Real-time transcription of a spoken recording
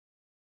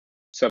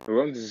What's up,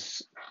 everyone? This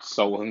is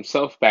Soul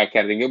himself back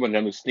at it again with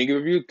another sneaker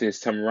review.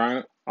 This time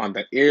around on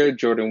the Air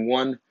Jordan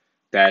 1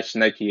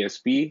 Nike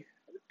SB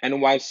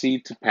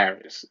NYC to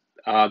Paris.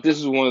 This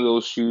is one of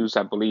those shoes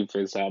I believe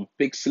is a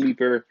big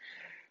sleeper.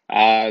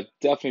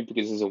 Definitely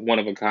because it's a one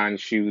of a kind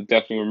shoe.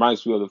 Definitely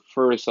reminds me of the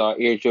first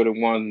Air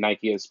Jordan 1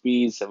 Nike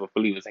SBs. I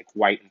believe it's like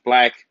white and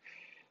black.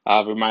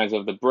 Reminds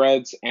of the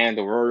Breads and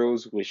the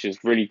Royals, which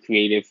is really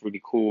creative,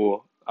 really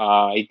cool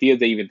idea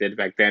they even did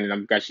back then. And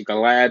I'm actually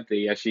glad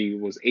they actually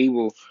was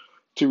able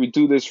to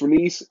redo this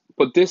release.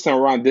 But this time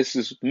around, this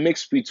is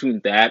mixed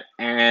between that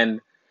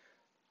and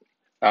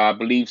I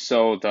believe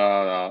so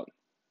the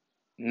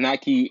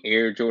Nike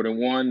Air Jordan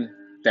 1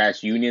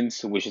 Dash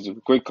Unions, which is a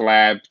great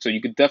collab. So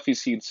you could definitely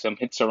see some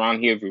hits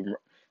around here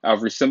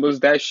resembles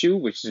that shoe,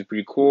 which is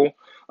pretty cool.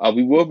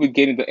 We will be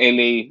getting to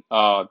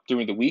LA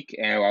during the week,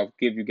 and I'll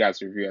give you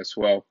guys a review as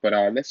well. But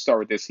let's start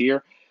with this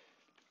here.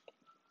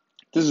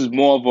 This is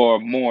more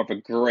of a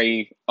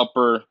gray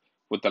upper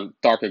with a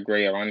darker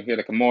gray around here,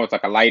 like a more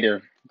like a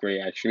lighter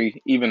gray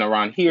actually. Even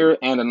around here,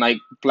 and a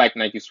black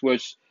Nike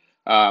swoosh,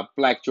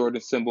 black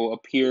Jordan symbol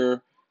up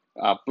here,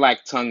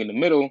 black tongue in the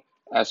middle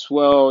as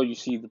well. You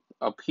see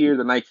up here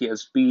the Nike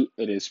SB.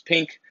 It is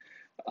pink.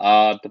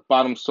 The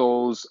bottom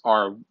soles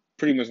are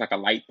pretty much like a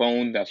light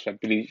bone. That's what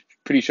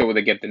pretty sure where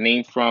they get the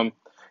name from.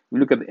 You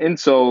look at the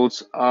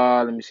insoles.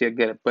 Let me see. I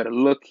get a better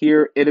look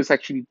here. It is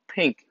actually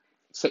pink.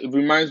 So it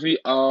reminds me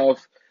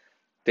of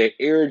the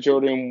Air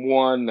Jordan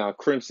 1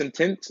 Crimson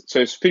tint. So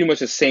it's pretty much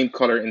the same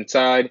color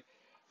inside,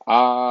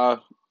 uh,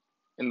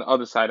 and the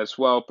other side as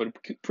well. But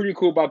pretty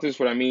cool about this,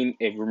 what I mean,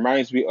 it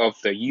reminds me of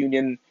the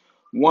Union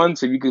 1.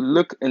 So you could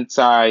look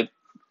inside,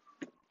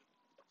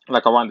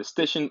 like around the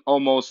stitching,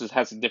 almost it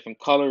has a different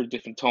color,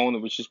 different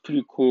tone, which is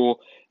pretty cool.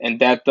 And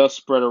that does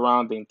spread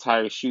around the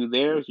entire shoe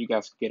there. You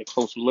guys can get a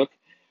closer look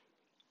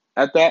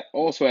at that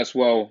also as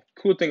well.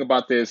 Cool thing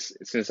about this,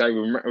 since it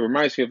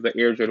reminds me of the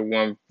Air Jordan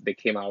 1 that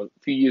came out a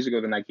few years ago,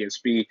 the Nike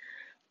SB,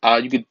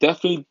 you could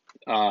definitely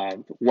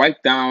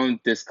wipe down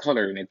this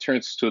color and it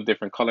turns to a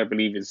different color. I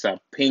believe it's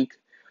pink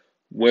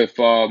with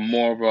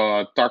more of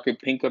a darker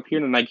pink up here.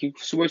 The Nike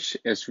switch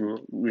is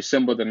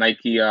resemble the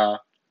Nike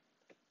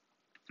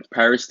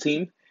Paris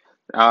team.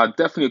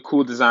 Definitely a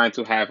cool design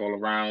to have all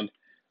around.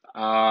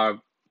 Uh,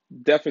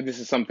 Definitely, this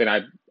is something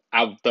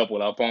I'll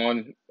double up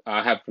on.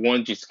 I have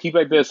one just keep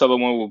like this. Other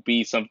one will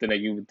be something that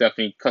you would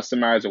definitely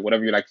customize or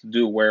whatever you like to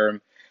do. Wear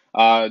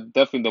them.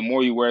 Definitely, the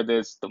more you wear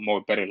this, the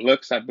more better it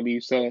looks. I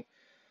believe so.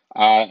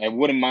 I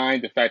wouldn't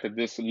mind the fact that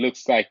this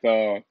looks like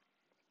the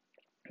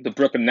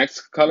Brooklyn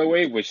Next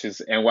colorway, which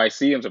is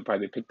NYC. I'm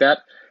surprised they picked that.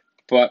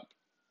 But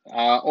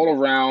all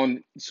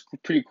around, it's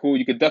pretty cool.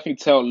 You could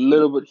definitely tell a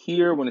little bit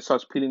here when it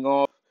starts peeling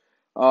off.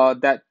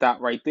 That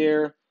dot right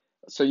there.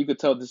 So you could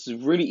tell this is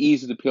really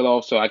easy to peel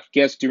off. So I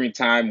guess during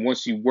time,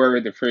 once you wear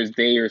it the first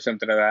day or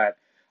something like that,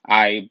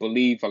 I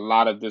believe a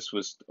lot of this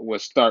was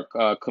start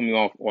coming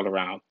off all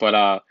around.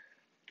 But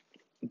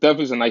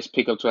definitely is a nice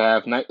pickup to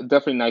have.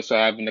 Definitely nice to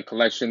have in the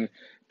collection.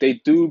 They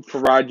do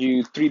provide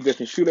you three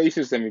different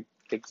shoelaces. Let me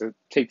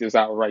take this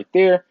out right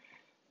there.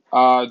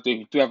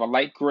 They do have a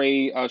light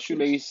gray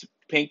shoelace,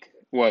 pink,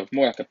 well,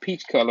 more like a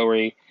peach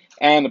colorway,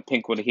 and a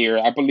pink one here.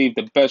 I believe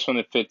the best one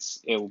that fits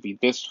it will be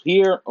this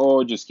here,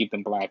 or just keep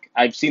them black.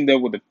 I've seen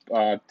them with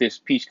this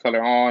peach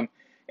color on,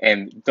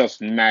 and it does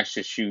match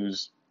the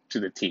shoes to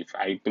the teeth.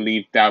 I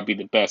believe that would be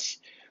the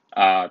best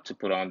to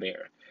put on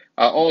there.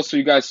 Also,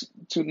 you guys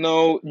to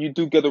know, you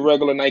do get a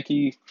regular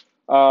Nike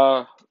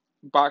uh,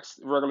 box,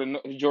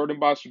 regular Jordan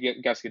box.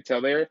 You guys can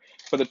tell there,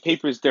 but the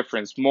paper is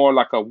different. It's more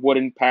like a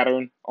wooden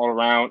pattern all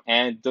around,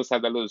 and it does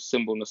have that little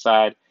symbol on the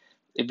side.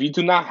 If you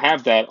do not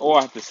have that, or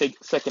have the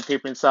second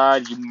paper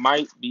inside, you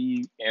might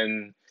be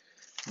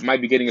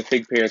getting a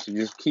fake pair. So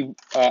just keep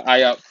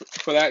eye out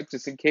for that,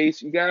 just in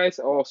case, you guys.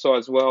 Also,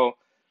 as well,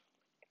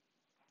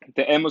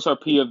 the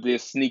MSRP of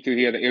this sneaker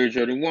here, the Air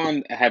Jordan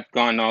 1, have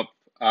gone up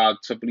to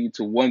I believe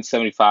to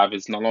 175.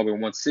 It's no longer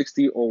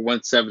 160 or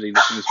 170 in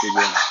this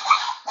video.